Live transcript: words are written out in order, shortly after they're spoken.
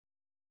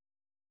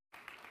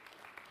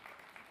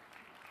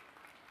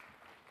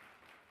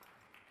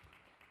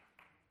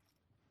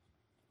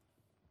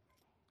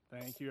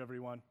Thank you,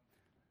 everyone.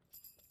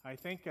 I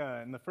think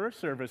in the first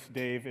service,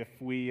 Dave, if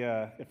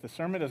the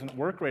sermon doesn't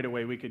work right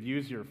away, we could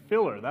use your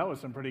filler. That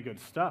was some pretty good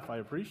stuff. I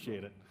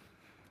appreciate it.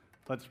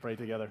 Let's pray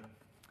together.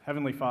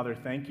 Heavenly Father,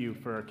 thank you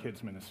for our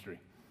kids'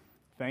 ministry.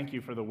 Thank you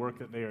for the work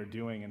that they are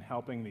doing in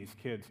helping these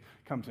kids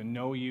come to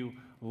know you,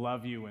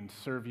 love you, and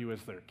serve you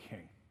as their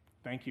King.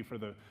 Thank you for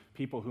the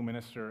people who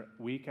minister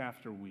week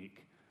after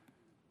week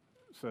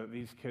so that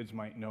these kids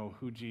might know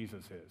who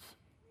Jesus is.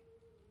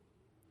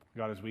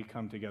 God, as we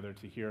come together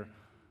to hear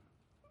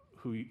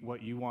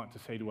what you want to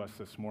say to us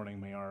this morning,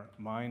 may our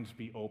minds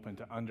be open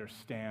to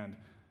understand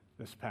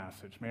this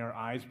passage. May our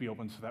eyes be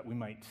open so that we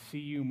might see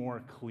you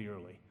more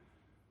clearly.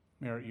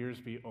 May our ears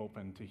be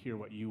open to hear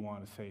what you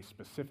want to say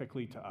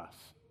specifically to us.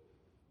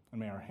 And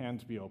may our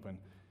hands be open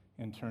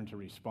in turn to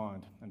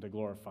respond and to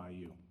glorify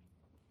you.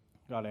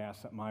 God, I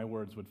ask that my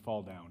words would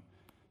fall down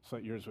so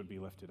that yours would be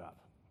lifted up.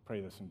 I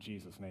pray this in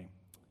Jesus' name.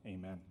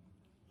 Amen.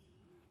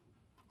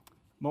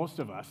 Most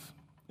of us,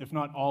 if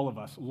not all of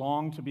us,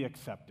 long to be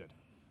accepted.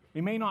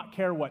 We may not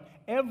care what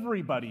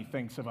everybody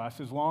thinks of us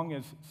as long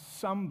as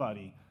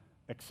somebody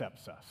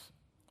accepts us.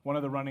 One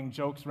of the running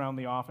jokes around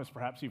the office,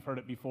 perhaps you've heard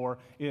it before,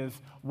 is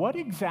what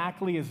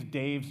exactly is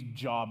Dave's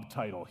job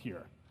title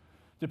here?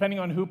 Depending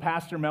on who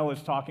Pastor Mel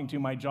is talking to,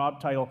 my job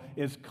title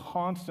is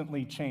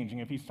constantly changing.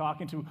 If he's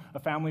talking to a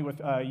family with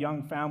a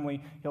young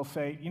family, he'll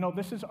say,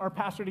 this is our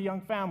pastor to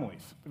young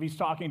families. If he's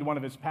talking to one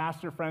of his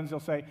pastor friends,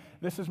 he'll say,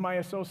 this is my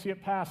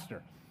associate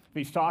pastor. If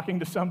he's talking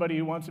to somebody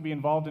who wants to be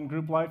involved in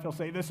group life, he'll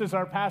say, this is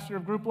our pastor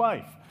of group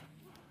life.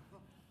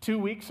 2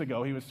 weeks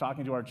ago, he was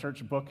talking to our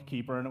church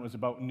bookkeeper, and it was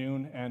about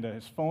noon, and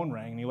his phone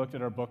rang, and he looked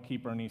at our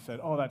bookkeeper, and he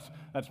said, oh,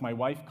 that's my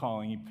wife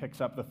calling. He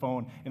picks up the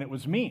phone, and it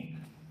was me.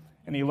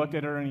 And he looked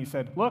at her, and he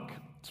said, look,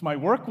 it's my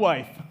work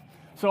wife.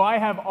 So I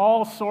have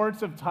all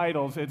sorts of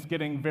titles. It's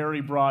getting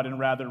very broad and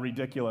rather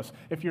ridiculous.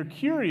 If you're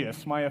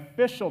curious, my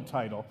official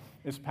title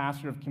is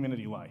pastor of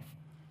community life.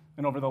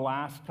 And over the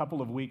last couple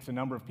of weeks, a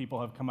number of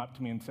people have come up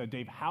to me and said,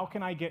 Dave, how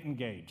can I get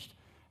engaged?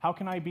 How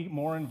can I be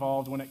more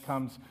involved when it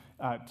comes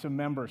to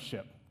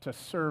membership, to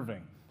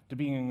serving, to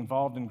being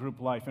involved in group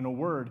life? In a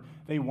word,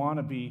 they want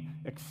to be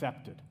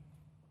accepted.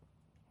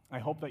 I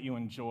hope that you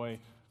enjoy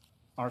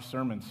our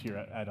sermons here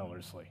at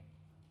Ellerslie.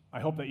 I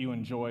hope that you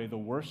enjoy the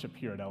worship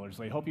here at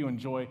Ellerslie. I hope you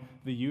enjoy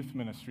the youth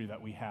ministry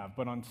that we have.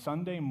 But on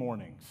Sunday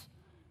mornings,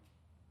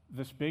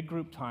 this big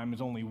group time is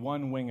only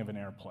one wing of an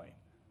airplane.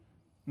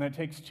 And it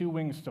takes two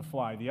wings to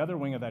fly. The other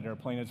wing of that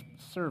airplane is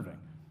serving,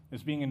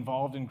 is being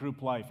involved in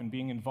group life and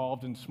being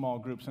involved in small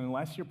groups. And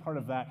unless you're part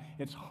of that,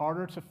 it's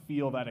harder to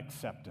feel that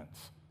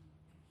acceptance.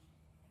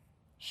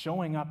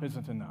 Showing up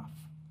isn't enough.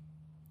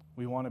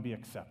 We want to be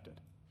accepted.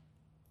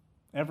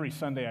 Every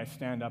Sunday I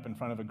stand up in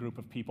front of a group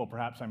of people.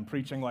 Perhaps I'm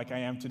preaching like I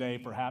am today.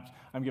 Perhaps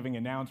I'm giving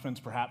announcements.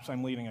 Perhaps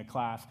I'm leading a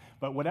class.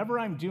 But whatever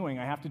I'm doing,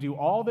 I have to do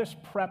all this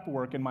prep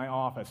work in my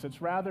office.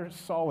 It's rather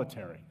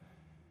solitary.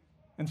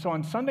 And so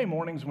on Sunday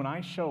mornings when I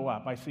show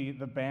up, I see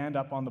the band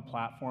up on the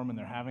platform, and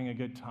they're having a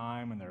good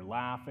time, and they're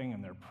laughing,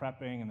 and they're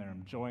prepping, and they're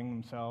enjoying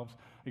themselves.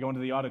 I go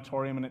into the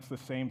auditorium, and it's the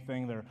same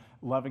thing. They're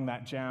loving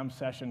that jam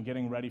session,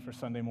 getting ready for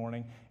Sunday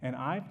morning. And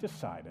I've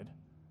decided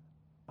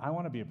I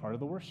want to be a part of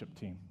the worship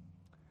team.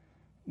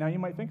 Now, you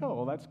might think, oh,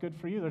 well, that's good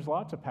for you. There's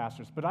lots of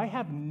pastors. But I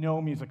have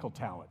no musical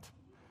talent.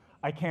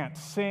 I can't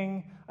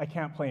sing. I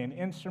can't play an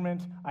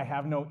instrument. I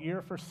have no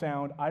ear for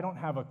sound. I don't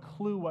have a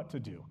clue what to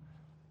do.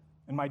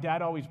 And my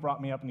dad always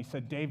brought me up and he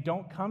said, Dave,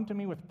 don't come to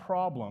me with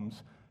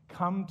problems.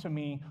 Come to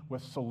me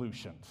with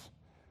solutions.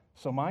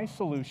 So my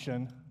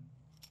solution,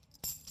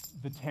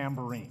 the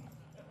tambourine.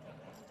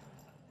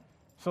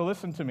 So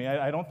listen to me.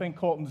 I don't think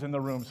Colton's in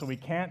the room, so we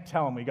can't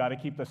tell him. We got to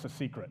keep this a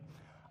secret.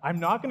 I'm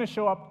not going to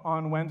show up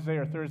on Wednesday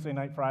or Thursday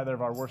night for either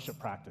of our worship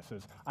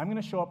practices. I'm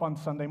going to show up on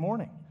Sunday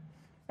morning.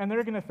 And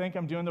they're going to think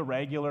I'm doing the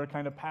regular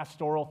kind of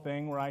pastoral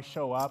thing where I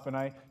show up and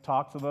I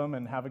talk to them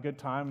and have a good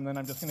time, and then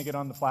I'm just going to get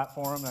on the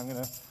platform and I'm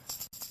going to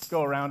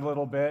go around a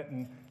little bit,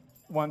 and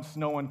once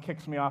no one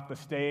kicks me off the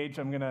stage,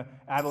 I'm going to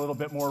add a little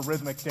bit more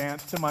rhythmic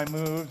dance to my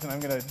moves, and I'm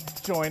going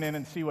to join in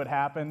and see what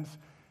happens.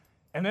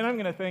 And then I'm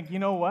going to think, you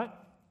know what?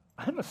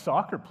 I'm a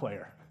soccer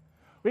player.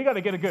 We got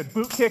to get a good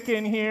boot kick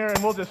in here,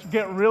 and we'll just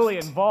get really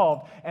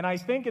involved. And I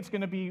think it's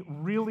going to be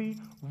really,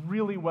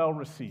 really well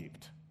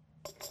received.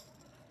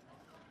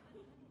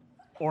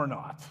 Or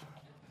not.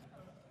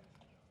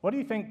 What do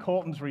you think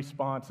Colton's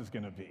response is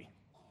going to be?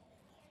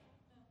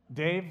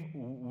 Dave,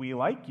 we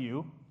like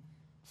you,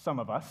 some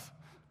of us,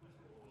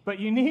 but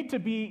you need to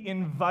be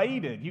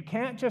invited. You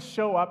can't just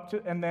show up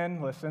and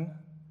then, listen,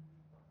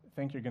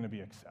 think you're going to be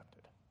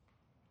accepted.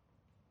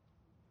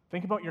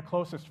 Think about your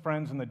closest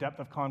friends and the depth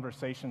of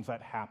conversations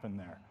that happen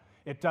there.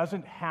 It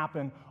doesn't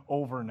happen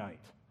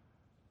overnight.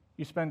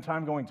 You spend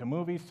time going to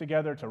movies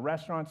together, to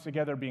restaurants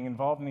together, being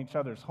involved in each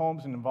other's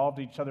homes and involved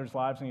in each other's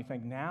lives, and you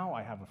think, now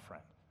I have a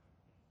friend.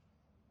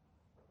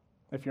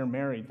 If you're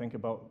married, think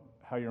about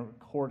how your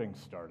courting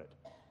started.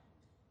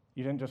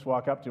 You didn't just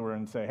walk up to her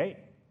and say, hey,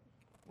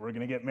 we're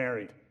going to get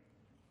married.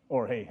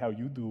 Or, hey, how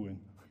you doing?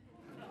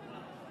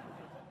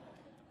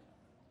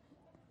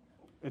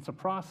 It's a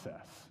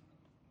process.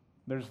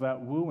 There's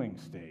that wooing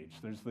stage.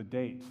 There's the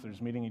dates.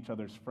 There's meeting each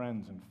other's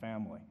friends and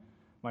family.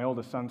 My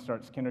oldest son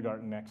starts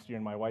kindergarten next year,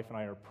 and my wife and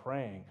I are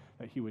praying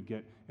that he would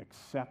get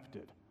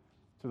accepted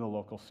to the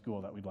local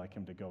school that we'd like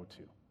him to go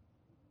to.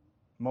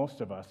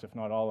 Most of us, if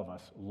not all of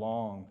us,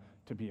 long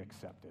to be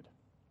accepted.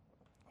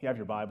 If you have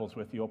your Bibles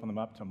with you, open them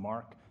up to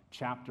Mark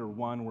chapter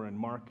 1. We're in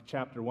Mark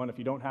chapter 1. If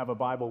you don't have a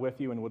Bible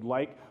with you and would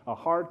like a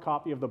hard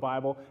copy of the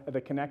Bible,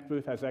 the Connect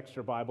booth has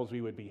extra Bibles.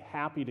 We would be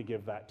happy to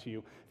give that to you.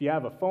 If you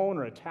have a phone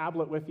or a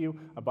tablet with you,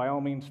 by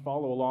all means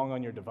follow along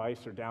on your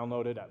device or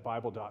download it at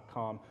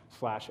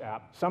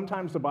bible.com/app.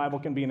 Sometimes the Bible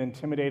can be an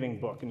intimidating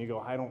book and you go,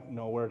 I don't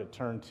know where to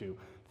turn to.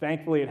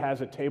 Thankfully, it has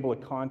a table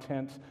of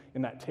contents.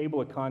 In that table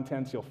of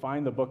contents, you'll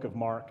find the book of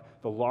Mark.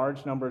 The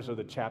large numbers are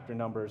the chapter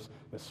numbers.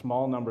 The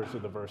small numbers are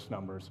the verse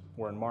numbers.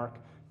 We're in Mark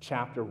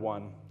chapter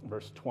 1,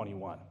 verse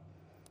 21.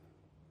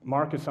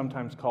 Mark is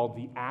sometimes called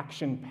the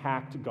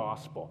action-packed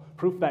gospel,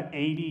 proof that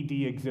ADD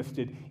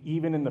existed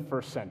even in the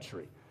first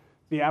century.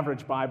 The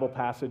average Bible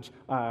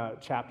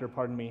chapter,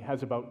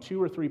 has about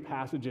 2 or 3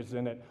 passages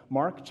in it.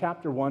 Mark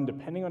chapter 1,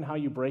 depending on how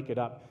you break it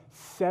up,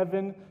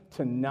 7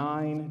 to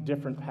 9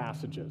 different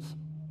passages.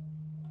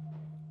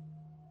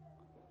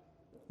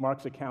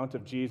 Mark's account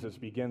of Jesus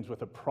begins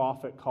with a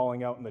prophet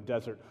calling out in the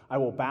desert, I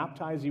will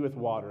baptize you with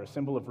water, a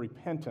symbol of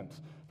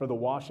repentance for the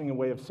washing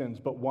away of sins,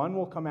 but one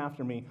will come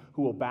after me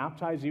who will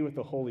baptize you with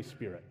the Holy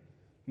Spirit.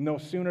 No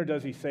sooner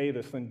does he say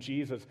this than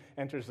Jesus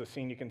enters the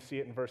scene. You can see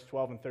it in verse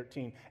 12 and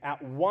 13. At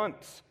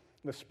once,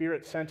 the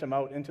Spirit sent him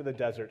out into the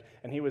desert,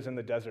 and he was in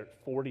the desert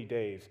 40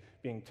 days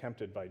being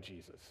tempted by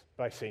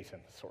Satan.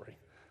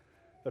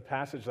 The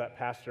passage that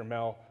Pastor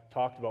Mel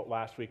talked about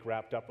last week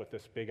wrapped up with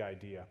this big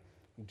idea.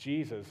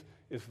 Jesus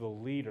is the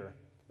leader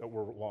that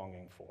we're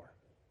longing for.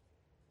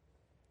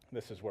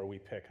 This is where we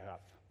pick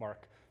up.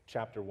 Mark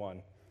chapter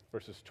 1,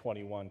 verses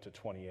 21 to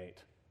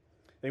 28.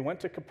 They went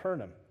to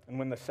Capernaum, and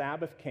when the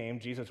Sabbath came,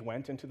 Jesus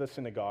went into the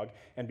synagogue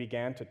and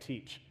began to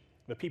teach.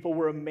 The people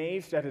were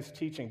amazed at his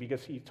teaching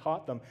because he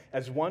taught them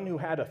as one who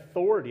had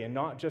authority and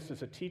not just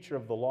as a teacher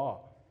of the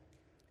law.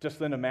 Just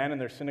then a man in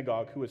their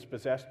synagogue who was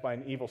possessed by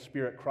an evil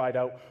spirit cried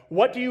out,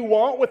 What do you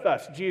want with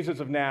us, Jesus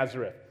of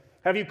Nazareth?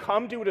 Have you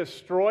come to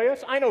destroy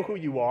us? I know who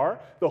you are,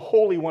 the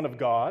Holy One of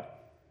God.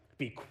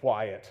 Be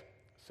quiet,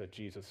 said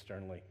Jesus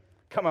sternly.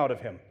 Come out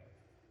of him.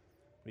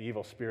 The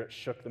evil spirit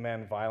shook the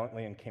man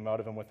violently and came out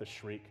of him with a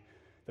shriek.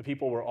 The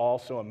people were all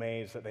so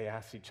amazed that they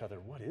asked each other,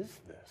 What is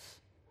this?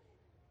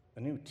 A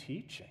new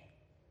teaching.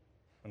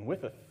 And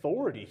with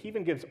authority, he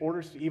even gives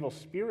orders to evil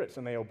spirits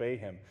and they obey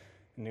him.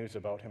 News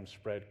about him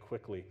spread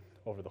quickly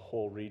over the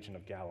whole region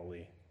of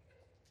Galilee.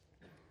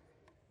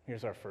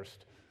 Here's our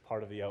first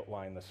part of the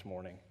outline this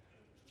morning.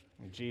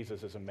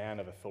 Jesus is a man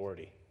of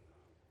authority.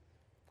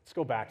 Let's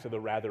go back to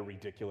the rather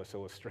ridiculous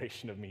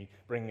illustration of me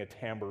bringing a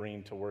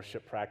tambourine to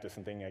worship practice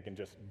and thinking I can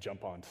just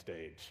jump on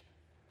stage.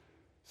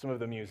 Some of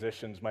the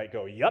musicians might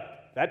go,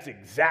 Yep, that's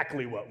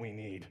exactly what we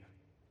need.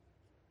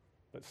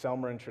 But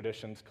Selmer and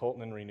Traditions,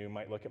 Colton and Renew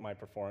might look at my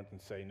performance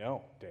and say,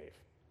 No, Dave.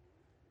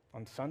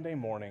 On Sunday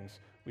mornings,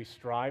 we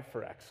strive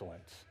for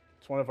excellence.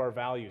 It's one of our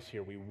values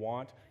here. We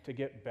want to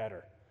get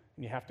better.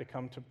 And you have to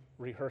come to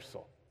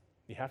rehearsal.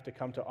 You have to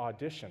come to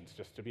auditions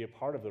just to be a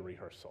part of the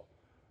rehearsal.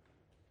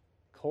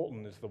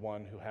 Colton is the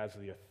one who has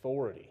the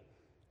authority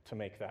to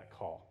make that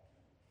call.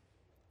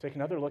 Take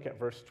another look at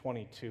verse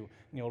 22, and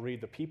you'll read,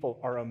 The people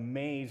are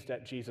amazed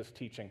at Jesus'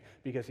 teaching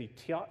because he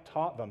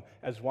taught them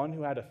as one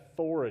who had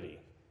authority,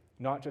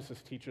 not just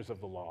as teachers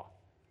of the law.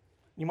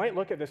 You might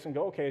look at this and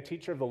go, okay, a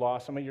teacher of the law,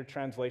 some of your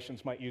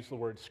translations might use the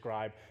word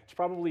scribe. It's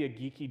probably a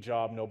geeky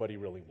job nobody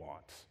really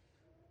wants.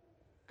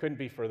 Couldn't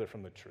be further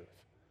from the truth.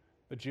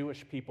 The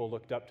Jewish people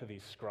looked up to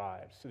these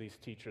scribes, to these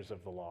teachers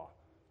of the law.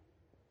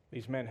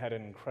 These men had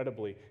an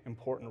incredibly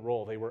important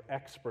role. They were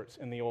experts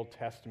in the Old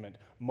Testament.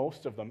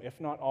 Most of them, if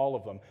not all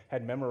of them,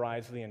 had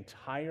memorized the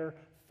entire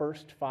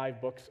first 5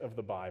 books of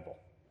the Bible.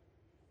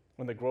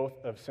 When the growth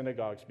of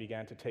synagogues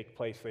began to take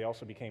place, they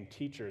also became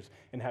teachers,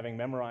 and having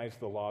memorized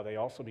the law, they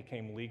also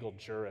became legal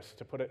jurists.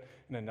 To put it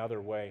in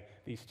another way,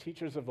 these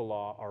teachers of the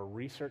law are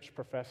research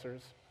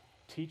professors,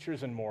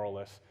 teachers and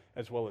moralists,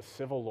 as well as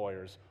civil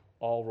lawyers,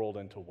 all rolled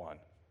into one.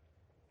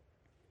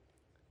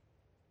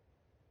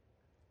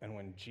 And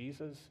when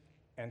Jesus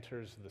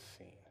enters the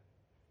scene,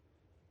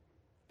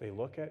 they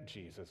look at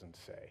Jesus and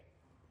say,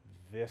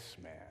 This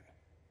man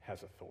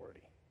has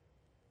authority.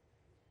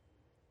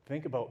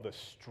 Think about the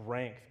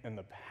strength and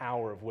the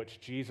power of which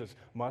Jesus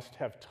must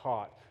have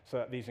taught so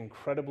that these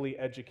incredibly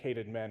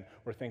educated men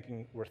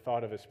were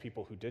thought of as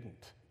people who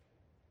didn't.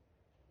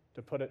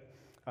 To put it,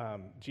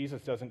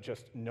 Jesus doesn't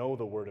just know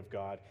the Word of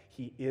God,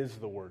 he is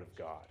the Word of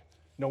God.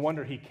 No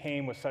wonder he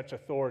came with such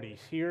authority.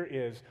 Here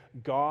is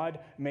God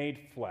made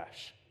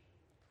flesh,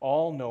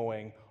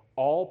 all-knowing,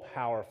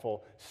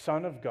 all-powerful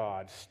Son of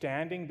God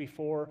standing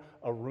before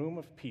a room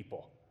of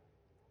people,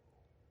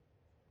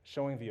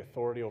 showing the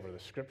authority over the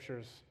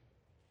Scriptures,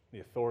 the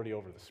authority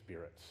over the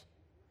spirits,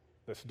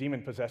 This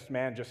demon-possessed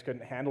man just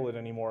couldn't handle it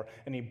anymore,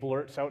 and he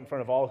blurts out in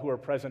front of all who are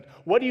present,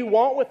 "What do you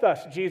want with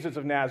us, Jesus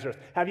of Nazareth?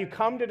 Have you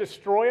come to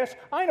destroy us?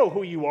 I know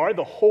who you are,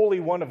 the Holy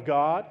One of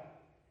God."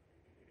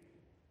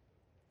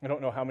 I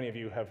don't know how many of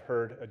you have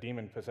heard a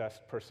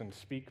demon-possessed person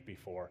speak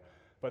before,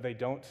 but they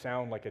don't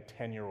sound like a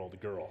 10-year-old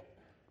girl.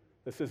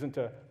 This isn't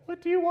a,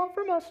 "What do you want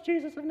from us,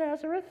 Jesus of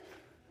Nazareth?"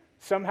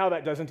 Somehow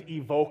that doesn't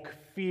evoke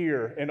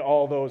fear in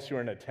all those who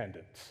are in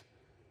attendance.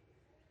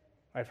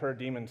 I've heard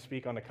demons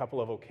speak on a couple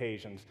of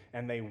occasions,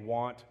 and they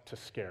want to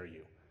scare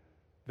you.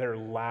 They're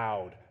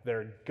loud,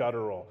 they're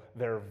guttural,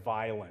 they're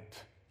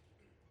violent.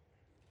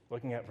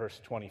 Looking at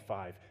verse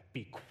 25,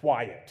 "Be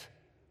quiet,"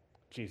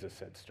 Jesus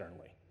said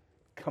sternly.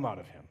 "Come out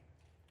of him."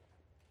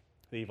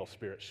 The evil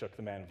spirit shook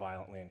the man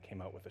violently and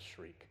came out with a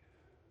shriek.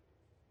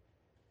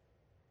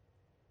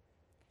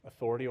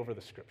 Authority over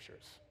the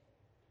scriptures.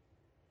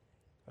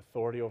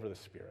 Authority over the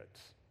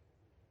spirits.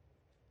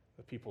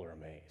 The people are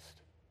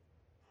amazed.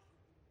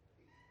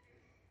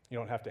 You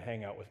don't have to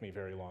hang out with me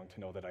very long to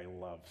know that I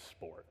love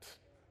sports.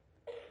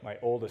 My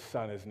oldest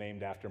son is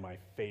named after my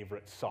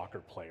favorite soccer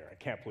player. I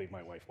can't believe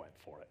my wife went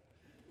for it.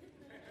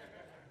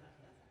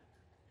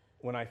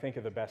 When I think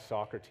of the best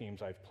soccer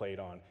teams I've played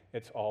on,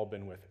 it's all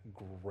been with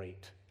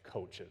great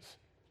coaches.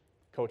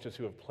 Coaches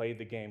who have played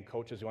the game,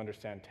 coaches who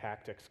understand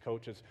tactics,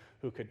 coaches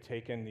who could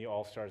take in the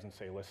all-stars and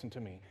say, "Listen to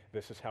me,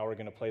 this is how we're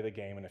going to play the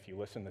game, and if you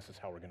listen, this is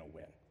how we're going to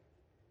win."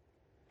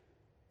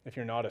 If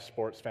you're not a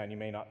sports fan, you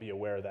may not be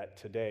aware that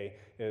today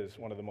is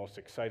one of the most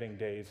exciting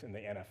days in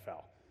the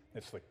NFL.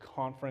 It's the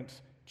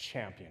conference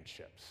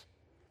championships.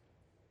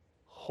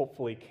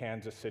 Hopefully,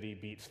 Kansas City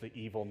beats the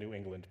evil New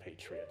England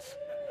Patriots.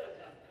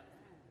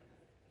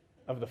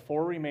 Of the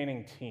 4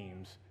 remaining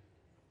teams,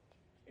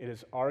 it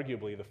is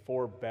arguably the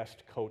 4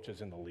 best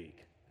coaches in the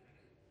league.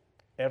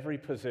 Every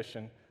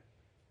position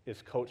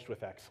is coached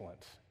with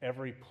excellence.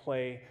 Every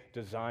play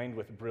designed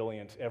with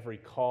brilliance. Every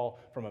call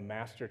from a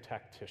master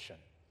tactician.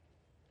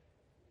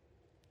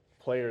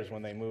 Players,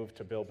 when they move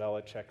to Bill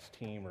Belichick's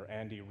team or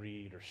Andy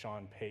Reid or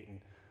Sean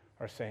Payton,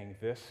 are saying,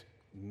 "This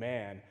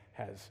man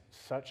has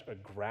such a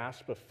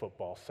grasp of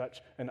football,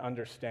 such an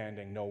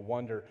understanding. No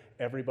wonder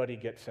everybody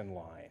gets in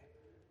line."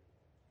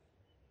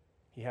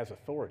 He has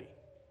authority.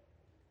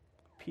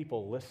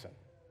 People listen.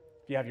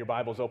 If you have your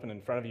Bibles open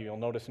in front of you, you'll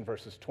notice in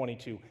verses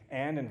 22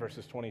 and in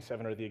verses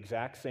 27 are the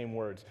exact same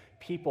words.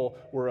 People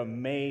were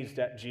amazed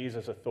at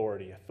Jesus'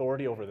 authority.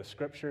 Authority over the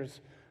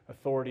scriptures,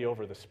 authority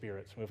over the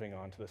spirits. Moving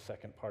on to the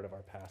second part of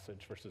our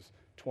passage, verses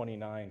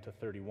 29 to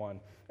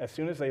 31. As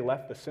soon as they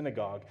left the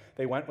synagogue,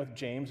 they went with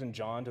James and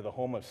John to the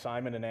home of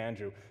Simon and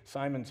Andrew.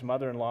 Simon's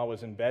mother-in-law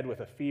was in bed with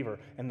a fever,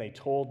 and they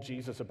told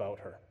Jesus about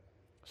her.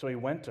 So he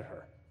went to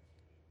her,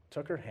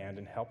 took her hand,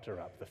 and helped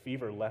her up. The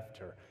fever left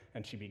her,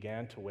 and she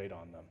began to wait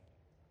on them.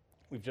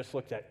 We've just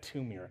looked at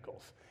 2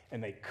 miracles,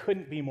 and they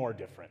couldn't be more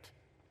different.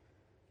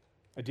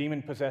 A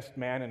demon-possessed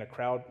man in a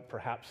crowd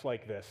perhaps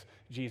like this,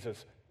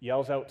 Jesus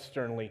yells out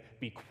sternly,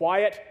 "Be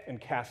quiet," and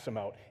casts him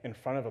out in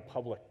front of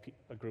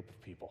a group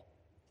of people.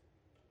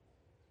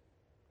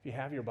 If you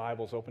have your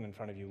Bibles open in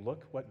front of you,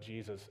 look what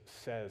Jesus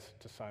says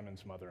to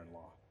Simon's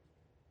mother-in-law.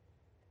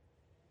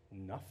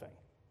 Nothing.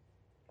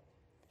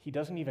 He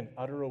doesn't even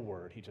utter a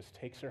word. He just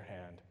takes her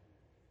hand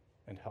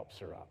and helps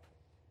her up.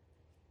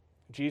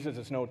 Jesus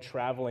is no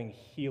traveling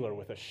healer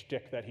with a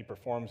shtick that he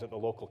performs at the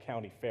local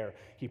county fair.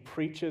 He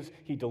preaches,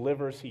 he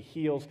delivers, he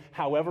heals,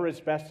 however is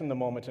best in the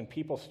moment, and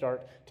people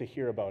start to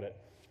hear about it.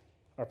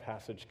 Our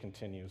passage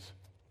continues.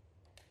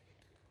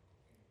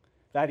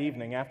 That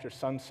evening, after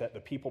sunset, the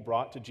people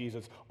brought to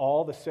Jesus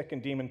all the sick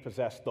and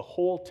demon-possessed. The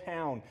whole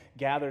town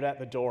gathered at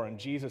the door, and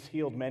Jesus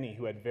healed many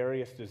who had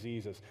various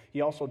diseases. He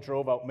also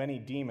drove out many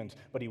demons,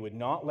 but he would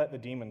not let the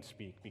demons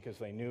speak because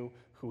they knew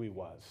who he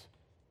was.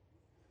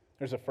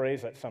 There's a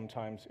phrase that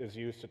sometimes is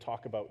used to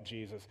talk about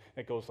Jesus.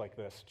 It goes like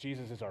this: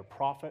 Jesus is our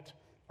prophet,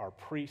 our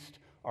priest,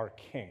 our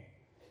king.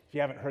 If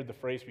you haven't heard the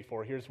phrase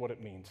before, here's what it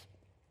means.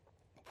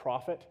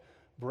 Prophet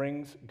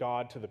brings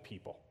God to the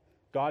people.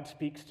 God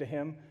speaks to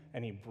him,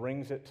 and he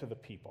brings it to the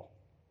people.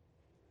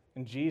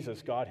 And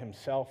Jesus, God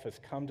himself, has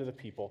come to the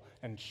people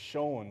and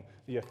shown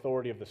the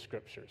authority of the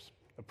scriptures.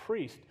 A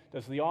priest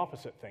does the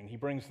opposite thing. He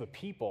brings the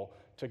people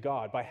to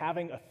God. By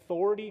having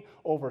authority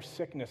over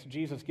sickness,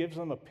 Jesus gives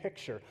them a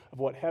picture of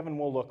what heaven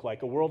will look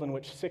like, a world in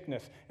which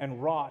sickness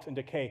and rot and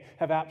decay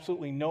have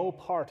absolutely no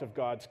part of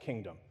God's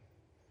kingdom.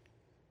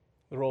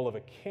 The role of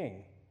a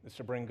king is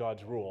to bring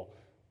God's rule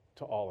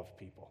to all of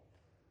people.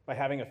 By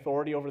having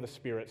authority over the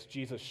spirits,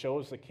 Jesus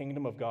shows the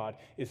kingdom of God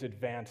is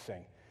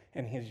advancing,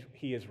 and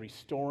he is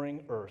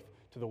restoring earth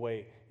to the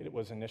way it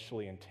was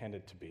initially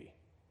intended to be.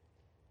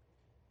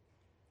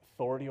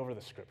 Authority over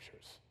the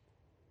scriptures,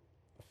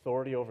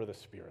 authority over the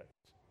spirits,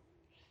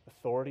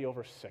 authority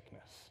over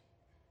sickness.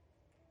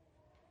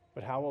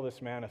 But how will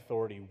this man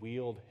authority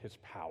wield his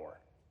power?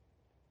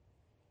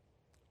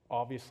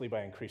 Obviously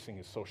by increasing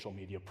his social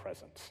media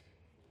presence,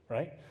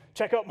 right?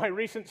 Check out my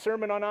recent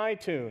sermon on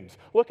iTunes.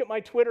 Look at my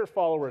Twitter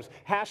followers.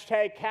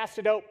 Hashtag cast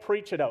it out,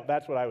 preach it out.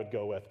 That's what I would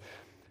go with.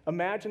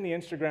 Imagine the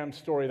Instagram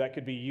story that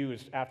could be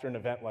used after an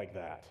event like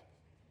that.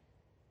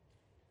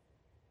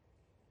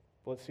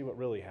 But let's see what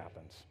really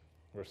happens.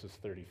 Verses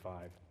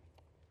 35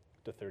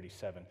 to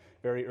 37.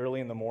 Very early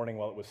in the morning,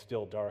 while it was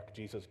still dark,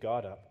 Jesus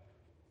got up,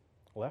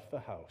 left the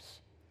house,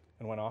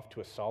 and went off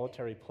to a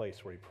solitary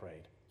place where he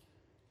prayed.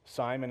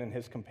 Simon and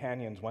his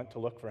companions went to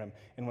look for him,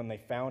 and when they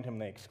found him,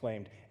 they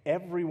exclaimed,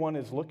 "Everyone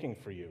is looking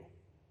for you."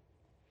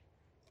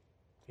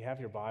 If you have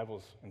your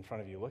Bibles in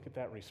front of you, look at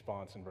that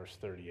response in verse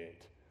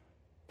 38.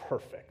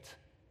 "Perfect,"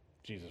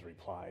 Jesus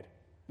replied.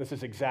 "This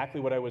is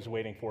exactly what I was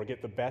waiting for.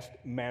 Get the best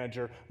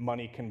manager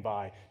money can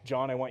buy.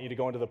 John, I want you to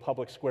go into the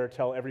public square,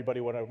 tell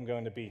everybody what I'm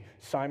going to be.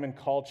 Simon,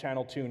 call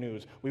Channel 2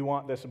 News. We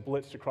want this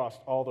blitzed across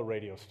all the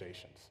radio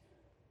stations."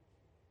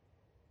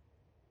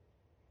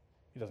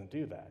 He doesn't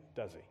do that,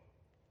 does he?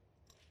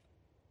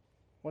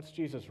 What's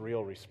Jesus'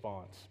 real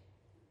response?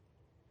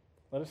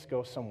 "Let us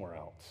go somewhere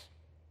else.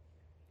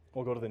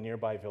 We'll go to the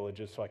nearby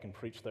villages so I can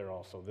preach there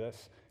also.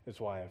 This is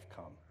why I've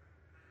come."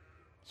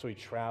 So he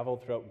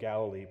traveled throughout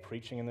Galilee,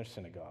 preaching in their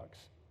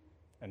synagogues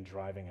and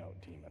driving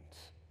out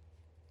demons.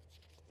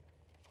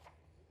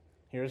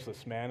 Here's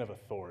this man of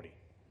authority.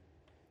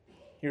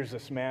 Here's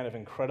this man of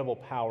incredible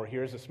power.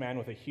 Here's this man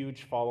with a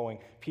huge following,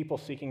 people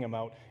seeking him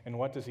out. And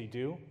what does he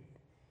do?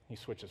 He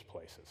switches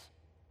places.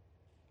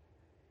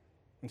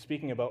 And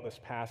speaking about this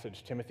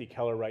passage, Timothy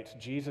Keller writes,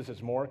 Jesus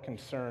is more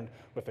concerned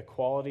with the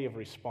quality of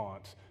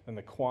response than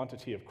the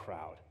quantity of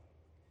crowd.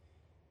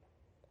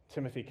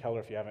 Timothy Keller,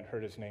 if you haven't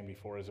heard his name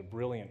before, is a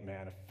brilliant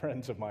man.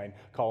 Friends of mine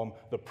call him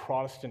the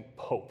Protestant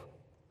Pope.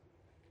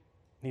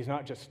 He's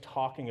not just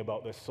talking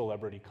about this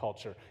celebrity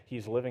culture,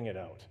 he's living it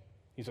out.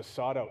 He's a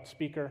sought-out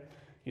speaker.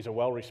 He's a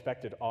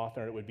well-respected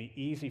author. It would be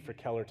easy for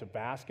Keller to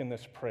bask in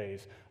this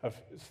praise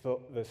of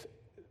this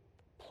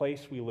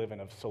place we live in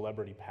of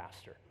celebrity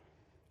pastor.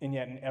 And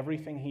yet in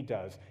everything he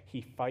does,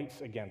 he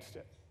fights against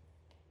it.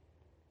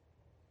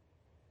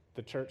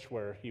 The church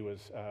where he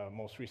was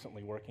most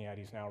recently working at,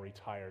 he's now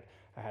retired,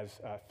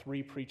 has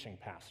 3 preaching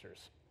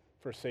pastors.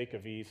 For sake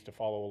of ease to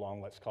follow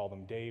along, let's call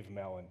them Dave,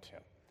 Mel, and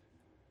Tim.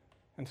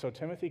 And so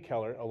Timothy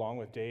Keller, along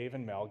with Dave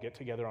and Mel, get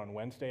together on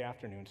Wednesday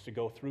afternoons to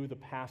go through the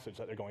passage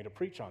that they're going to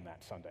preach on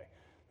that Sunday.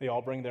 They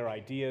all bring their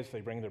ideas,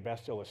 they bring their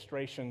best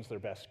illustrations, their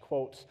best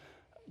quotes,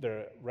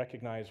 they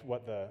recognize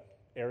what the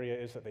area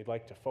is that they'd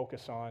like to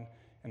focus on,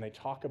 and they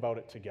talk about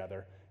it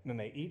together, and then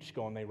they each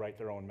go and they write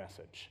their own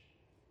message.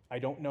 I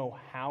don't know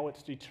how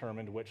it's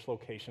determined which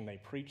location they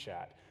preach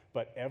at,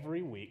 but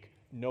every week,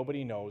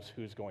 nobody knows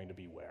who's going to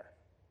be where.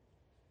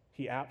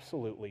 He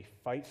absolutely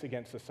fights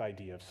against this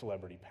idea of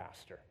celebrity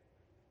pastor.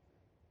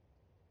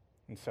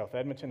 In South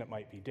Edmonton, it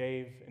might be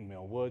Dave. In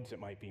Mill Woods, it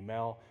might be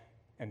Mel,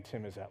 and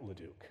Tim is at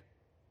Leduc.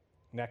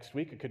 Next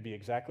week, it could be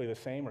exactly the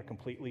same or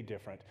completely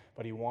different,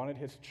 but he wanted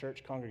his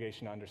church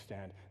congregation to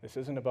understand, this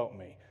isn't about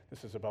me,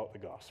 this is about the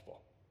gospel.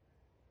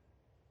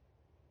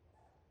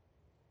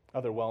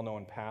 Other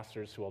well-known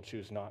pastors who I'll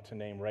choose not to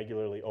name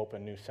regularly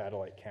open new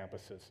satellite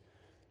campuses.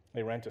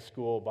 They rent a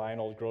school, buy an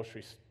old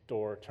grocery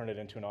store, turn it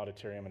into an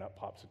auditorium, and up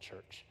pops a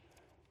church.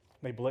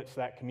 They blitz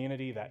that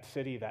community, that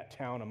city, that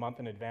town a month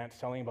in advance,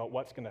 telling about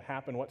what's going to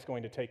happen, what's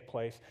going to take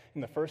place.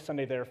 And the first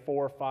Sunday there,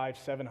 400, 500,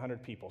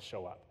 700 people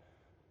show up.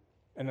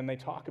 And then they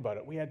talk about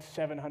it. We had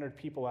 700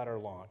 people at our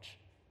launch.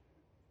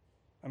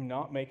 I'm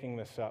not making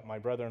this up. My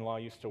brother-in-law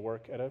used to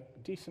work at a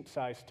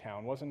decent-sized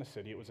town. It wasn't a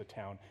city, it was a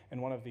town.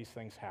 And one of these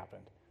things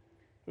happened.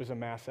 It was a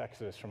mass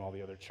exodus from all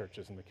the other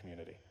churches in the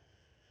community.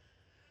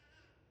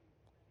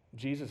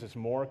 Jesus is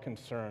more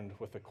concerned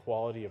with the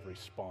quality of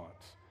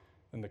response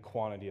than the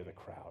quantity of the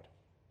crowd.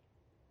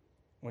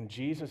 When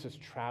Jesus is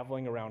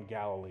traveling around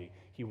Galilee,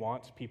 he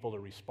wants people to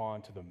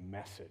respond to the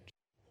message,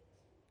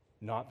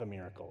 not the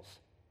miracles.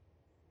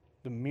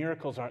 The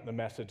miracles aren't the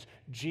message.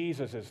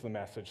 Jesus is the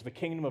message. The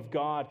kingdom of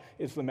God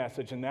is the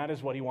message, and that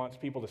is what he wants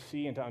people to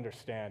see and to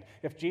understand.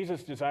 If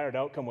Jesus' desired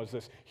outcome was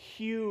this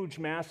huge,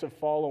 massive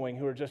following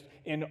who are just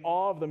in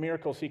awe of the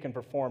miracles he can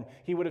perform,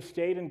 he would have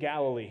stayed in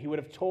Galilee. He would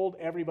have told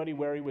everybody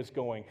where he was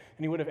going,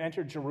 and he would have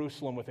entered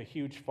Jerusalem with a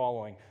huge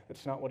following.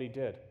 That's not what he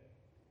did.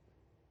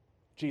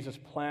 Jesus'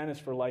 plan is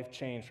for life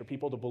change, for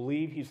people to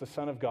believe he's the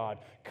Son of God,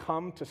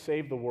 come to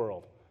save the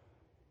world.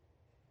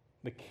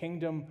 The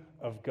kingdom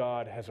of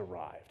God has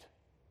arrived.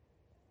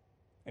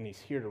 And he's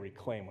here to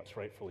reclaim what's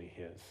rightfully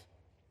his.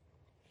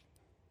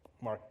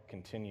 Mark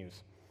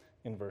continues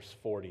in verse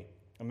 40.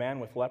 A man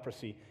with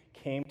leprosy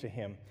came to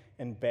him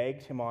and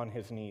begged him on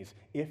his knees,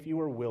 "If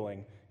you are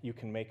willing, you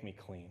can make me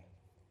clean."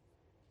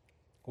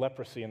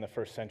 Leprosy in the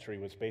first century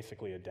was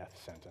basically a death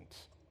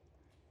sentence.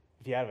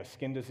 If you have a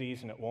skin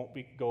disease and it won't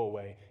go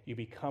away, you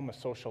become a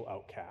social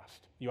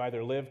outcast. You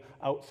either live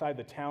outside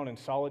the town in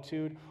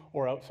solitude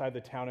or outside the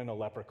town in a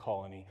leper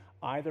colony.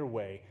 Either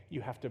way,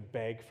 you have to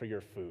beg for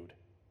your food.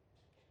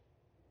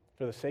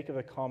 For the sake of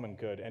the common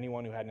good,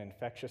 anyone who had an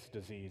infectious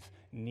disease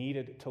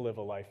needed to live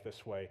a life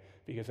this way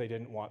because they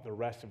didn't want the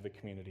rest of the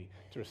community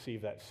to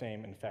receive that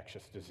same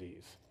infectious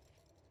disease.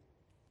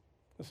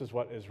 This is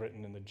what is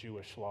written in the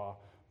Jewish law.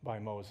 by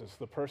Moses.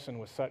 The person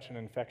with such an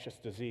infectious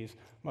disease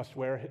must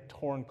wear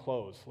torn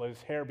clothes, let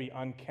his hair be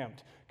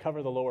unkempt,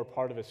 cover the lower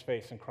part of his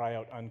face, and cry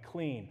out,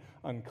 "Unclean,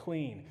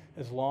 unclean."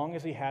 As long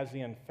as he has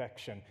the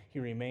infection, he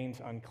remains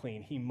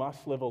unclean. He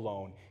must live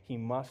alone. He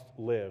must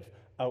live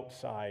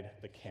outside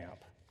the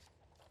camp.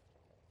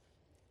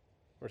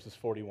 Verses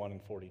 41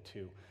 and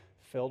 42.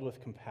 Filled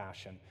with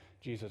compassion,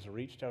 Jesus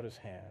reached out his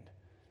hand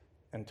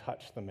and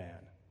touched the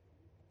man.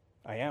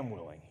 "I am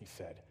willing," he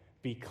said.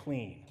 "Be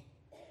clean."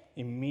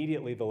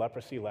 Immediately the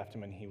leprosy left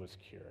him and he was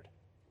cured.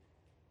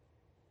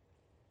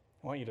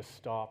 I want you to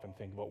stop and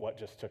think about what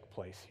just took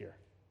place here.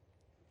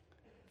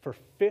 For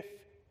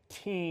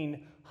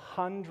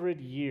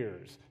 1,500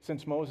 years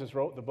since Moses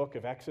wrote the book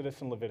of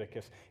Exodus and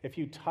Leviticus, if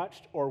you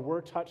touched or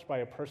were touched by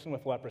a person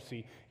with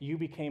leprosy, you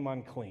became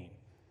unclean.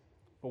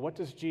 But what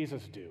does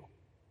Jesus do?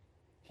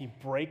 He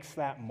breaks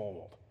that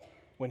mold.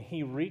 When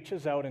he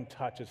reaches out and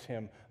touches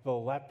him, the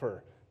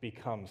leper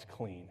becomes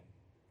clean.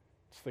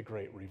 It's the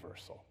great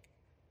reversal.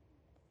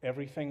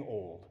 Everything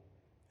old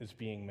is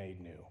being made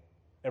new.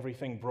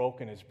 Everything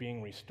broken is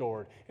being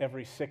restored.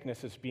 Every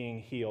sickness is being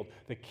healed.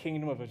 The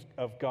kingdom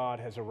of God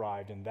has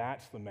arrived, and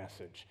that's the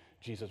message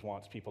Jesus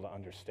wants people to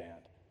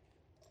understand.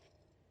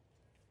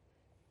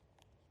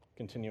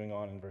 Continuing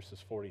on in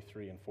verses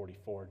 43 and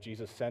 44,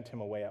 Jesus sent him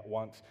away at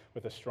once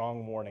with a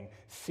strong warning.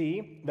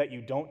 "See that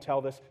you don't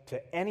tell this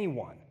to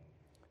anyone,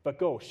 but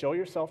go, show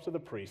yourself to the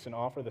priests and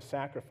offer the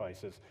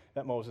sacrifices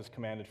that Moses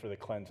commanded for the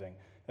cleansing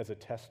as a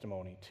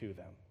testimony to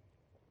them."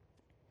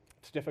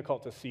 It's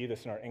difficult to see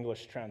this in our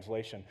English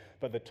translation,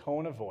 but the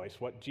tone of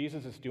voice, what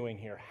Jesus is doing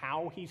here,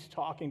 how he's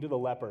talking to the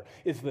leper,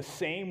 is the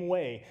same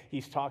way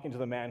he's talking to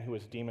the man who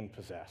is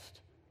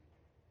demon-possessed.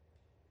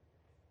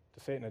 To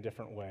say it in a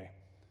different way,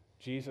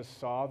 Jesus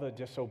saw the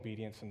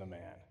disobedience in the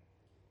man.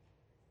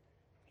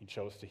 He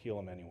chose to heal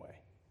him anyway.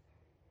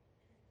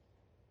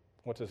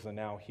 What does the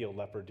now healed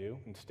leper do?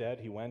 Instead,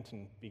 he went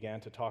and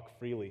began to talk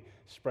freely,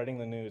 spreading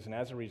the news, and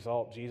as a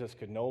result, Jesus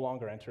could no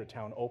longer enter a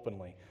town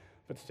openly,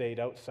 but stayed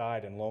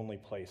outside in lonely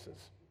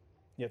places.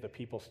 Yet the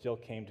people still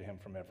came to him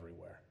from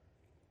everywhere.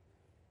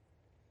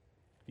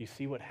 You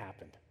see what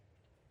happened?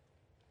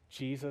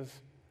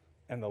 Jesus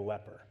and the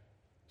leper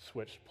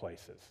switched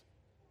places.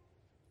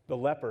 The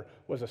leper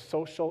was a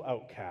social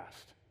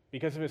outcast.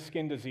 Because of his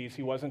skin disease,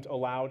 he wasn't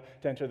allowed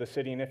to enter the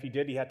city, and if he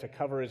did, he had to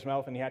cover his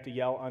mouth and he had to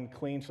yell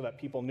 "unclean" so that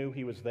people knew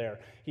he was there.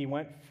 He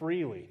went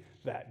freely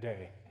that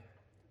day,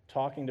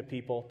 talking to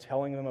people,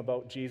 telling them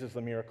about Jesus,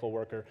 the miracle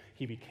worker.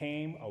 He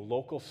became a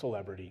local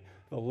celebrity.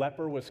 The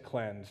leper was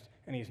cleansed,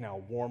 and he's now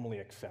warmly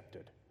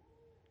accepted.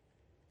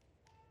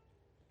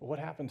 But what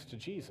happens to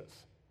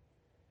Jesus?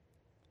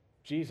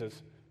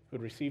 Jesus, who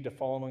had received a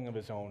following of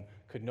his own,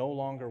 could no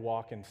longer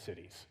walk in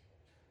cities,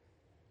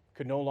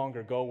 could no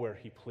longer go where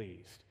he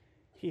pleased.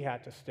 He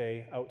had to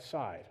stay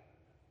outside,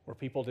 where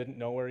people didn't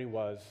know where he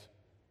was,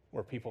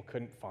 where people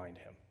couldn't find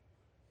him.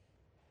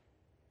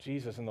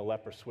 Jesus and the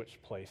leper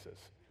switched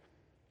places.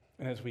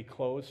 And as we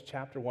close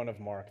chapter 1 of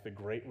Mark, the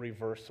great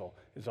reversal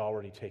is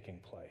already taking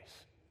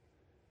place,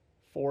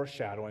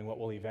 foreshadowing what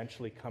will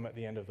eventually come at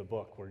the end of the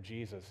book, where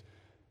Jesus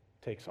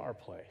takes our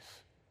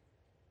place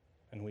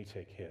and we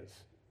take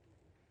his.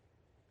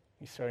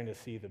 He's starting to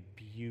see the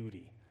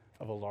beauty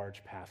of a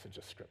large passage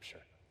of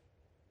Scripture.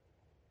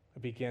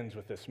 It begins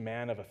with this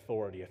man of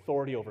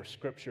authority over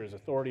Scriptures,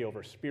 authority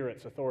over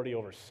spirits, authority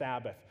over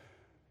Sabbath.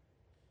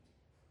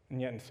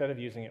 And yet, instead of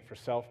using it for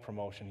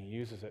self-promotion, he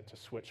uses it to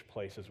switch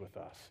places with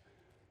us.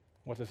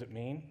 What does it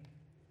mean?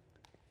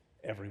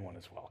 Everyone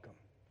is welcome.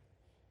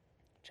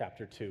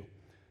 Chapter 2,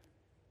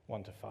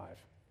 1-5.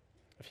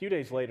 A few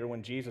days later,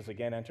 when Jesus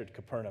again entered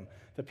Capernaum,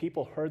 the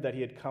people heard that he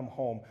had come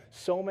home.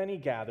 So many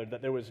gathered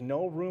that there was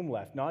no room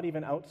left, not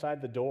even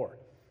outside the door.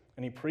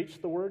 And he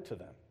preached the word to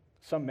them.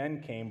 Some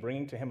men came,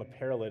 bringing to him a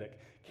paralytic,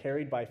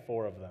 carried by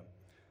 4 of them.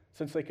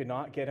 Since they could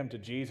not get him to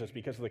Jesus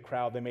because of the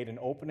crowd, they made an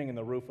opening in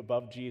the roof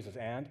above Jesus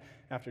and,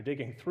 after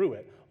digging through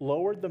it,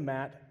 lowered the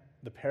mat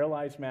the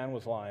paralyzed man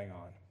was lying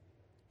on.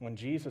 When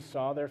Jesus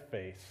saw their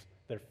faith,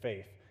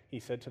 he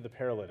said to the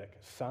paralytic,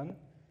 "Son,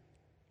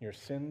 your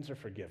sins are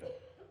forgiven."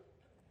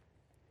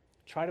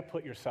 Try to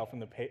put yourself in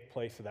the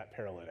place of that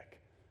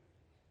paralytic.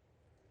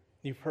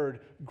 You've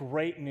heard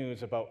great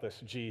news about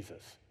this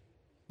Jesus,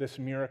 this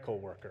miracle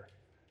worker,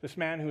 this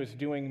man who is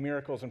doing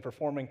miracles and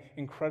performing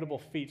incredible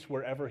feats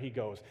wherever he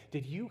goes.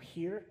 Did you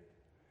hear?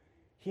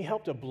 He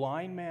helped a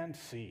blind man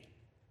see.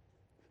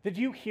 Did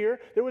you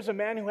hear? There was a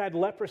man who had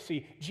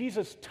leprosy.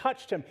 Jesus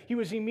touched him. He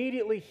was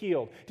immediately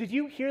healed. Did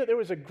you hear that there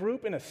was a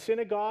group in a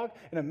synagogue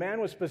and a man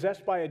was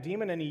possessed by a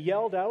demon and he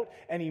yelled out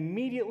and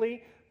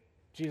immediately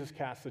Jesus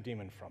cast the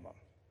demon from him?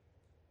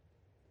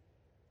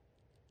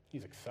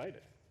 He's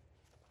excited.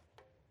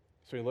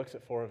 So he looks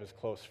at 4 of his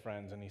close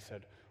friends and he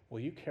said, "Will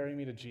you carry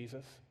me to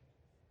Jesus?"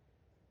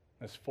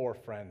 And his 4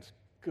 friends,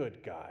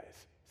 good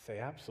guys, say,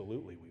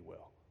 "Absolutely, we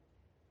will."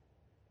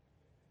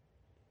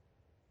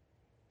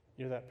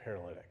 You're that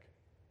paralytic.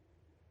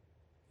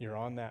 You're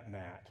on that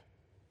mat.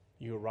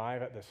 You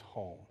arrive at this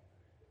home.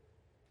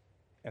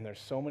 And there's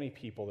so many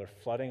people, they're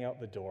flooding out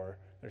the door.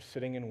 they're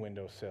sitting in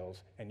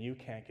windowsills, and you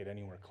can't get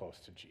anywhere close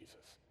to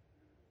Jesus.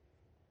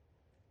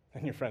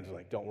 And your friends are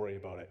like, don't worry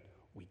about it.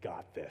 We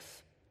got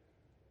this.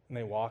 And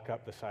they walk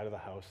up the side of the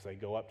house. They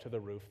go up to the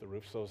roof. The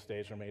roofs those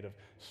days are made of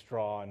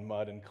straw and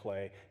mud and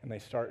clay. And they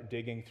start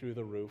digging through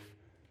the roof.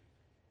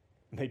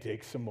 And they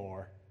dig some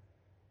more.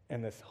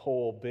 And this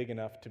hole big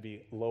enough to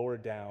be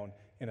lowered down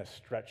in a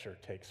stretcher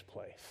takes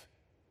place.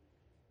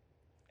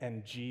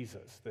 And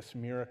Jesus, this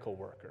miracle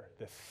worker,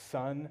 this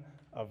Son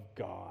of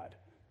God,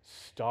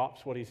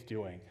 stops what he's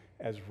doing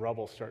as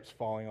rubble starts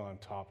falling on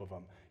top of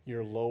him.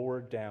 You're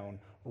lowered down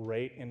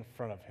right in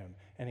front of him.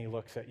 And he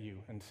looks at you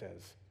and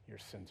says, your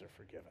sins are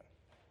forgiven.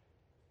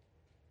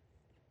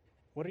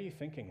 What are you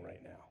thinking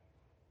right now?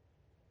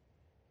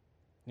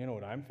 You know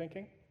what I'm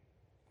thinking?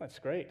 That's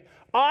great.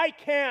 I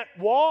can't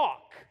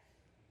walk.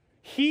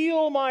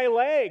 Heal my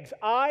legs.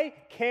 I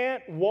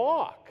can't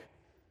walk.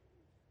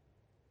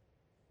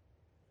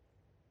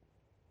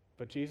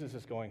 But Jesus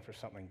is going for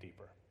something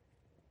deeper.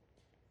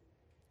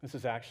 This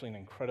is actually an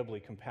incredibly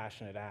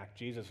compassionate act.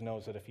 Jesus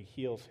knows that if he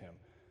heals him,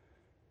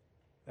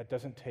 that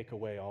doesn't take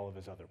away all of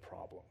his other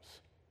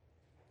problems.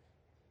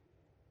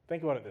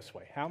 Think about it this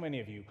way. How many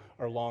of you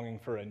are longing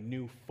for a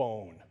new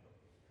phone,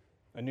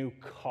 a new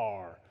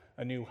car,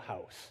 a new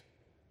house?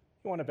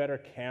 You want a better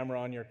camera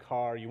on your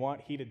car. You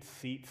want heated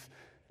seats.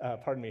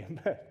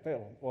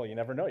 Well, you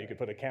never know. You could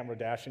put a camera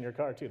dash in your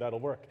car, too. That'll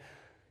work.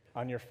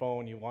 On your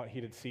phone, you want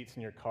heated seats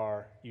in your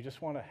car. You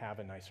just want to have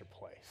a nicer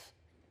place.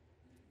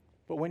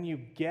 But when you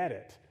get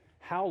it,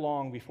 how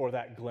long before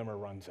that glimmer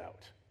runs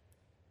out?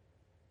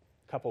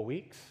 A couple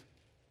weeks?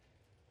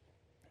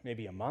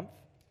 Maybe a month?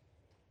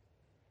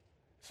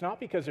 It's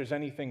not because there's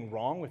anything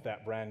wrong with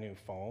that brand new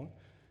phone.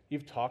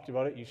 You've talked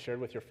about it. You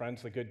shared with your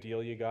friends the good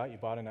deal you got. You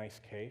bought a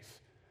nice case.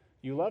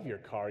 You love your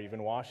car. You've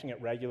been washing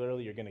it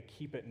regularly. You're going to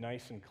keep it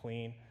nice and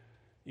clean.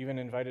 You even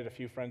invited a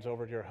few friends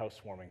over to your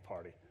housewarming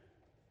party.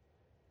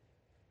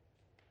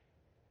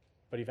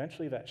 But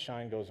eventually that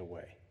shine goes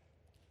away.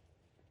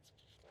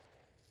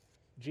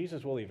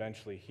 Jesus will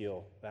eventually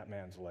heal that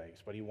man's legs,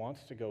 but he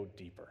wants to go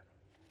deeper.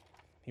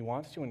 He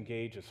wants to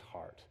engage his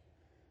heart.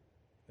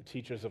 The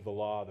teachers of the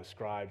law, the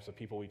scribes, the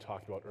people we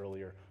talked about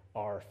earlier,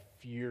 are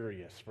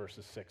furious,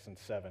 verses 6 and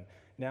 7.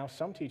 Now,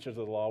 some teachers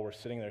of the law were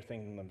sitting there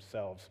thinking to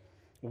themselves,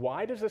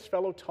 why does this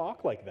fellow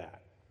talk like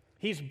that?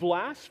 He's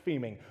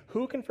blaspheming.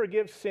 Who can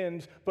forgive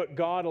sins but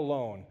God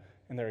alone?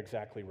 And they're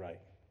exactly right.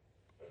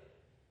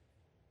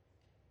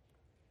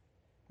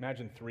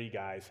 Imagine 3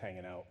 guys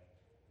hanging out.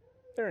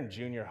 They're in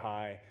junior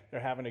high. They're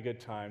having a good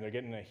time. They're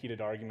getting in a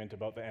heated argument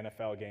about the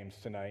NFL games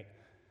tonight.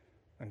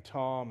 And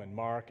Tom and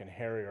Mark and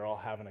Harry are all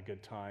having a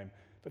good time.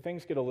 But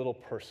things get a little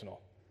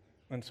personal.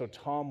 And so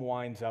Tom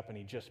winds up and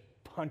he just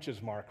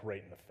punches Mark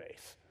right in the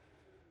face.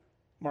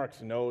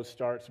 Mark's nose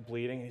starts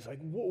bleeding. He's like,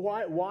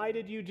 why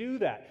did you do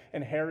that?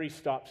 And Harry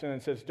stops in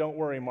and says, don't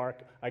worry,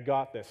 Mark, I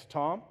got this.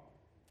 Tom,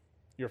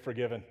 you're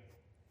forgiven.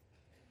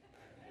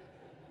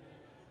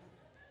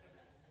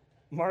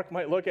 Mark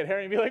might look at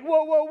Harry and be like,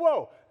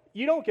 whoa,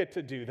 you don't get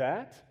to do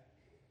that.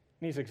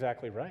 And he's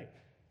exactly right.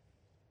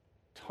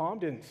 Tom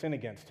didn't sin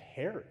against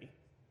Harry.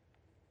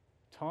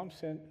 Tom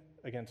sinned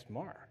against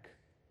Mark.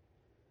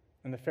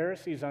 And the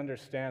Pharisees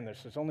understand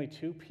this. There's only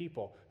 2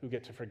 people who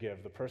get to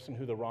forgive, the person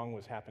who the wrong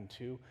was happened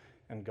to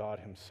and God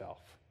himself.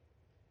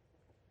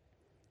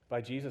 By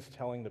Jesus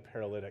telling the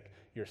paralytic,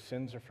 your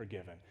sins are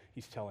forgiven,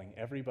 he's telling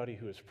everybody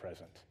who is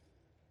present,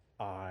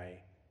 I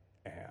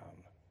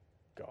am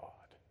God.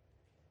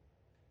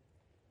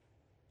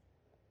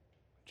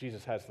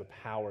 Jesus has the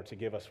power to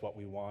give us what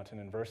we want,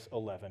 and in verse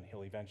 11,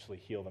 he'll eventually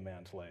heal the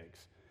man's legs.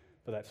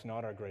 But that's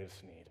not our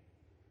greatest need.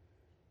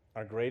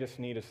 Our greatest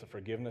need is the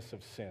forgiveness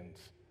of sins.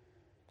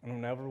 And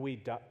whenever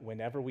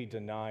we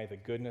deny the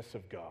goodness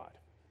of God,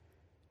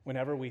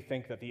 whenever we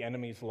think that the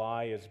enemy's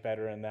lie is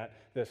better and that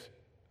this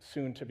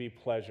soon-to-be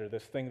pleasure,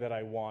 this thing that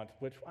I want,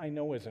 which I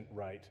know isn't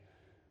right,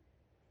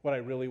 what I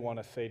really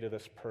want to say to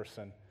this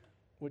person,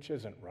 which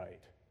isn't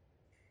right,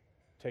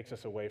 takes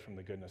us away from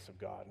the goodness of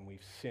God, and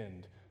we've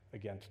sinned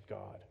against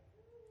God.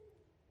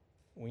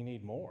 We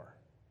need more.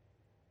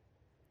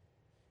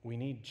 We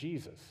need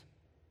Jesus.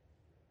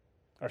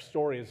 Our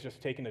story has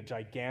just taken a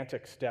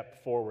gigantic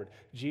step forward.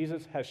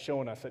 Jesus has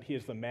shown us that he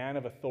is the man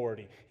of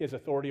authority. He has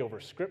authority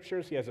over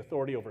scriptures. He has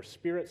authority over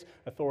spirits,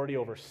 authority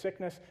over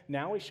sickness.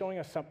 Now he's showing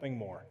us something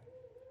more.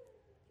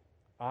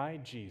 I,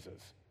 Jesus,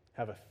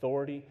 have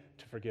authority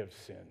to forgive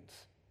sins.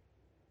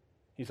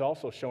 He's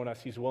also shown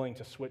us he's willing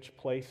to switch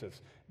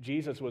places.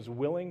 Jesus was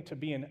willing to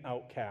be an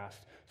outcast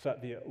so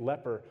that the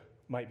leper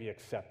might be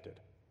accepted.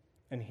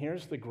 And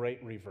here's the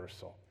great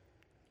reversal.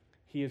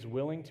 He is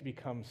willing to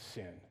become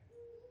sin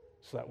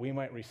so that we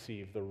might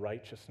receive the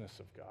righteousness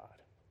of God.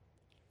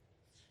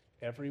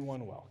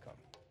 Everyone welcome.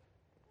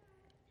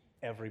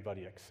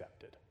 Everybody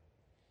accepted.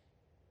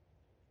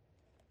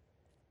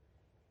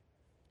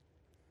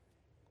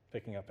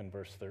 Picking up in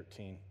verse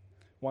 13.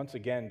 Once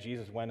again,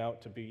 Jesus went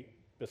out to be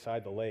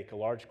beside the lake. A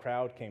large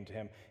crowd came to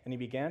him, and he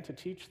began to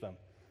teach them.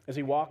 As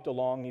he walked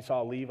along, he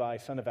saw Levi,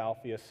 son of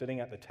Alphaeus, sitting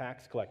at the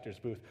tax collector's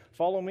booth.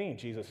 Follow me,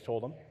 Jesus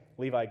told him.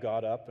 Levi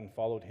got up and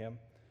followed him.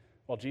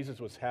 While Jesus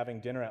was having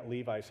dinner at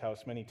Levi's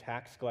house, many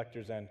tax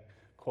collectors and,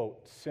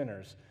 quote,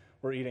 sinners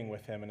were eating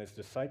with him and his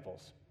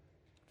disciples,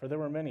 for there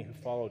were many who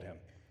followed him.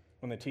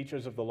 When the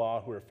teachers of the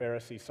law, who were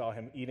Pharisees, saw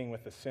him eating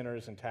with the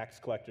sinners and tax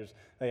collectors,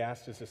 they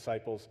asked his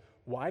disciples,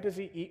 "Why does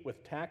he eat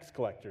with tax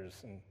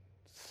collectors and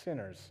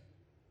sinners?"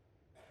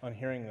 On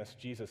hearing this,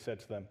 Jesus said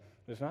to them,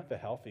 "It is not the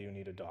healthy who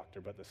need a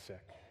doctor, but the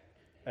sick.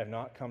 I have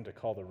not come to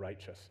call the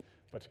righteous,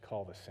 but to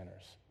call the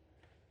sinners."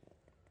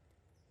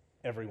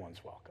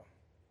 Everyone's welcome.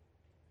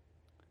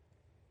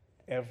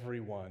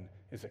 Everyone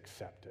is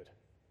accepted.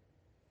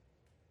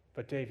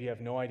 But Dave, you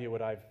have no idea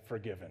what I've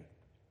forgiven.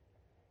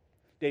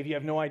 Dave, you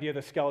have no idea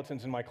the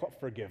skeletons in my closet.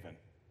 Forgiven.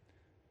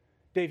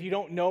 Dave, you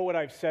don't know what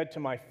I've said to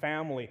my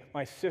family,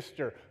 my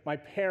sister, my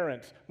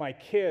parents, my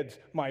kids,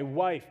 my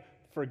wife.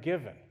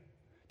 Forgiven.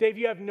 Dave,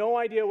 you have no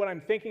idea what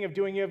I'm thinking of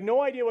doing. You have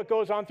no idea what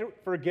goes on through.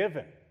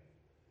 Forgiven.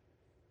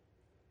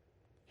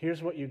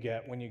 Here's what you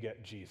get when you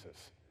get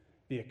Jesus: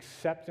 the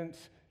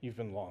acceptance you've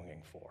been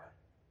longing for.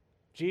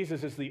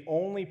 Jesus is the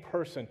only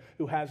person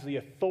who has the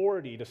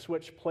authority to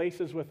switch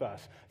places with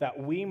us that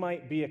we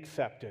might be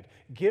accepted.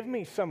 Give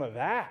me some of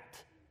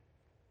that.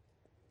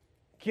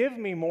 Give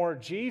me more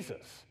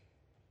Jesus.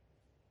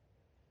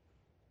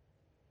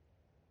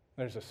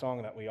 There's a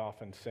song that we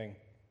often sing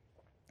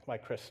by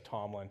Chris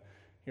Tomlin.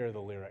 Here are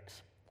the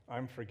lyrics.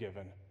 I'm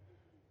forgiven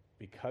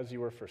because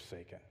you were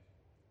forsaken.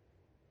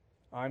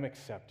 I'm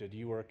accepted,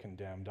 you were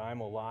condemned.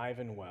 I'm alive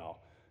and well.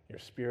 Your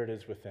spirit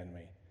is within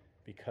me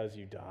because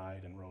you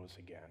died and rose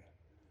again.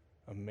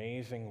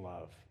 Amazing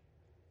love.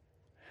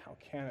 How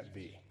can it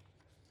be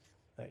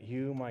that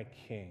you, my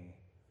King,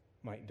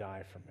 might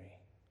die for me?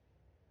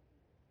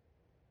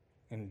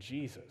 In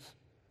Jesus,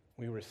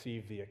 we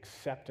receive the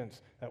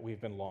acceptance that we've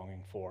been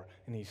longing for,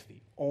 and he's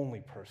the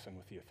only person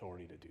with the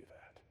authority to do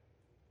that.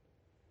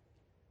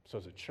 So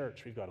as a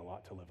church, we've got a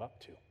lot to live up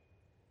to.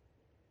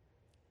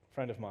 A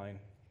friend of mine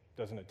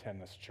doesn't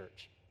attend this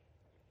church.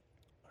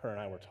 Her and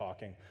I were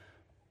talking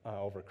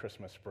over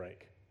Christmas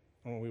break,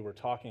 and we were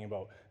talking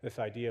about this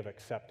idea of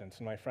acceptance,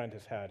 and my friend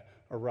has had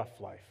a rough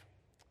life.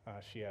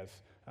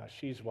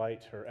 She's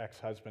white, her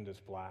ex-husband is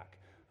black,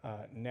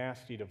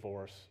 nasty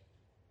divorce,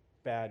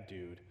 bad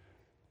dude,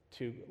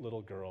 2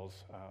 little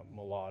girls,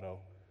 mulatto.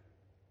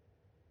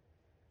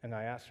 And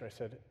I asked her, I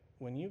said,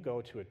 when you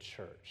go to a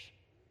church,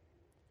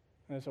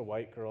 and as a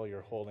white girl,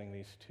 you're holding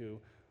these 2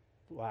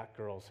 black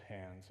girls'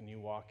 hands, and you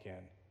walk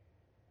in,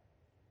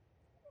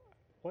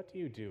 what do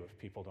you do if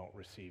people don't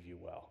receive you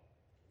well?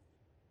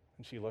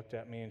 And she looked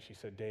at me and she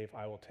said, Dave,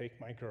 I will take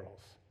my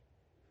girls,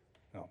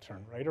 and I'll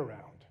turn right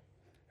around,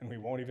 and we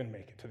won't even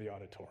make it to the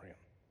auditorium.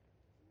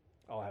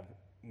 I'll have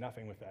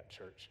nothing with that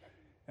church,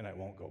 and I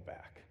won't go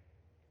back.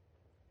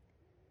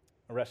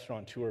 A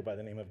restaurateur by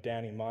the name of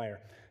Danny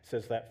Meyer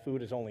says that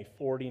food is only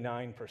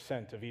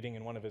 49% of eating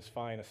in one of his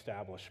fine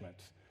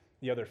establishments.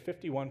 The other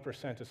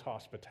 51% is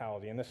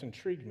hospitality, and this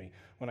intrigued me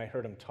when I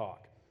heard him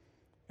talk.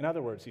 In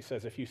other words, he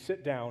says, if you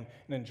sit down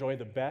and enjoy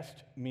the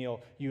best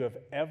meal you have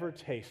ever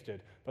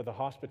tasted, but the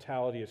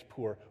hospitality is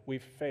poor,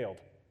 we've failed.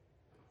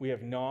 We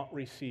have not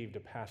received a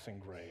passing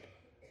grade.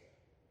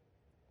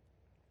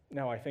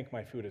 Now, I think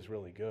my food is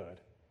really good,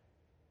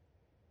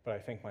 but I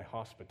think my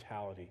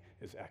hospitality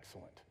is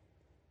excellent.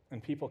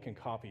 And people can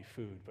copy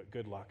food, but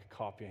good luck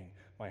copying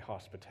my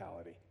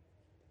hospitality.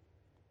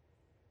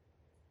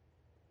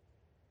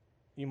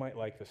 You might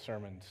like the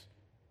sermons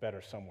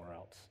better somewhere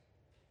else.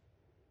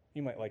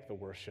 You might like the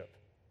worship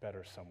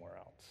better somewhere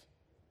else.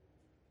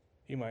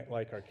 You might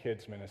like our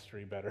kids'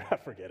 ministry better.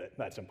 Forget it,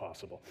 that's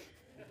impossible.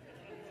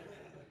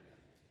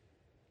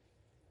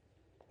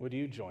 Would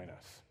you join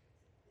us,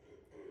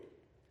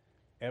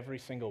 every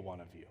single one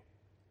of you,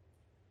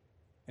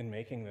 in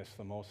making this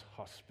the most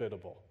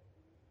hospitable,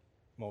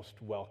 most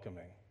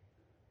welcoming,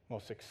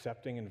 most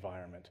accepting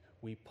environment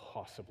we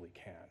possibly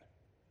can?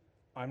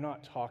 I'm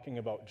not talking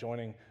about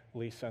joining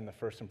Lisa and the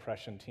First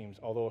Impression teams,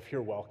 although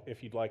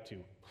if you'd like to,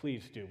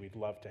 please do. We'd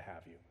love to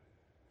have you.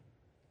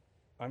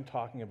 I'm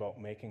talking about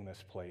making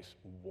this place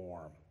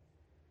warm,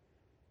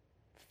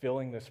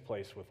 filling this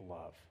place with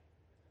love,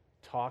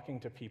 talking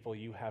to people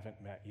you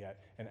haven't met yet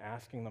and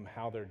asking them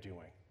how they're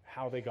doing,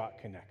 how they got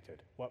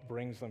connected, what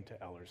brings them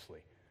to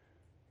Ellerslie,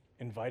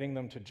 inviting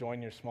them to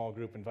join your small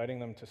group, inviting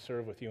them to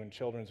serve with you in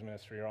children's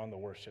ministry or on the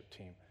worship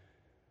team,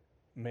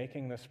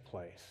 making this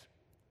place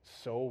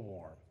so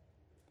warm,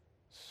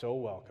 so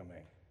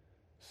welcoming,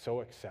 so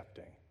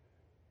accepting,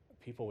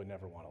 people would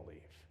never want to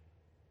leave.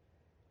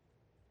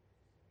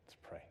 Let's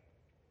pray.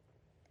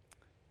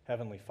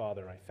 Heavenly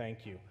Father, I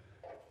thank you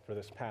for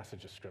this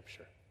passage of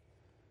Scripture.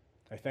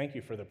 I thank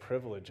you for the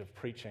privilege of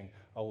preaching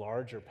a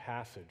larger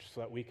passage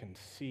so that we can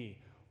see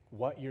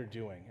what you're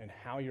doing and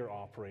how you're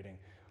operating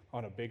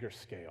on a bigger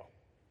scale.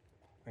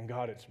 And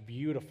God, it's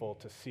beautiful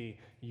to see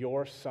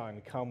your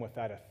Son come with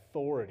that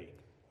authority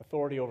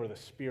over the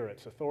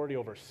spirits, authority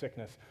over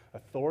sickness,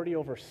 authority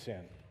over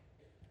sin,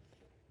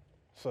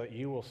 so that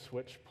you will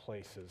switch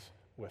places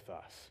with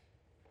us.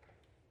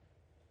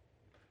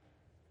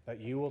 That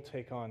you will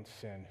take on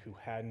sin who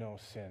had no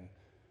sin,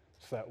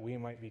 so that we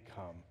might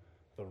become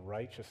the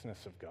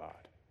righteousness of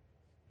God.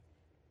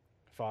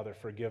 Father,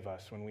 forgive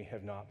us when we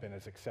have not been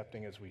as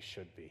accepting as we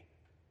should be.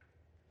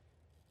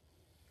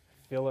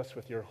 Fill us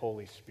with your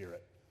Holy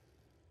Spirit,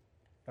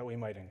 that we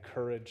might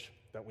encourage,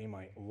 that we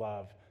might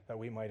love, that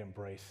we might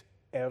embrace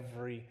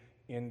every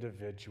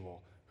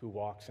individual who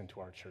walks into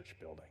our church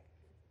building,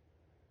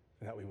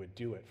 and that we would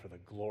do it for the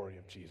glory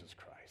of Jesus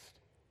Christ.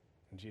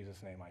 In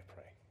Jesus' name I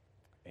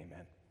pray.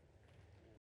 Amen.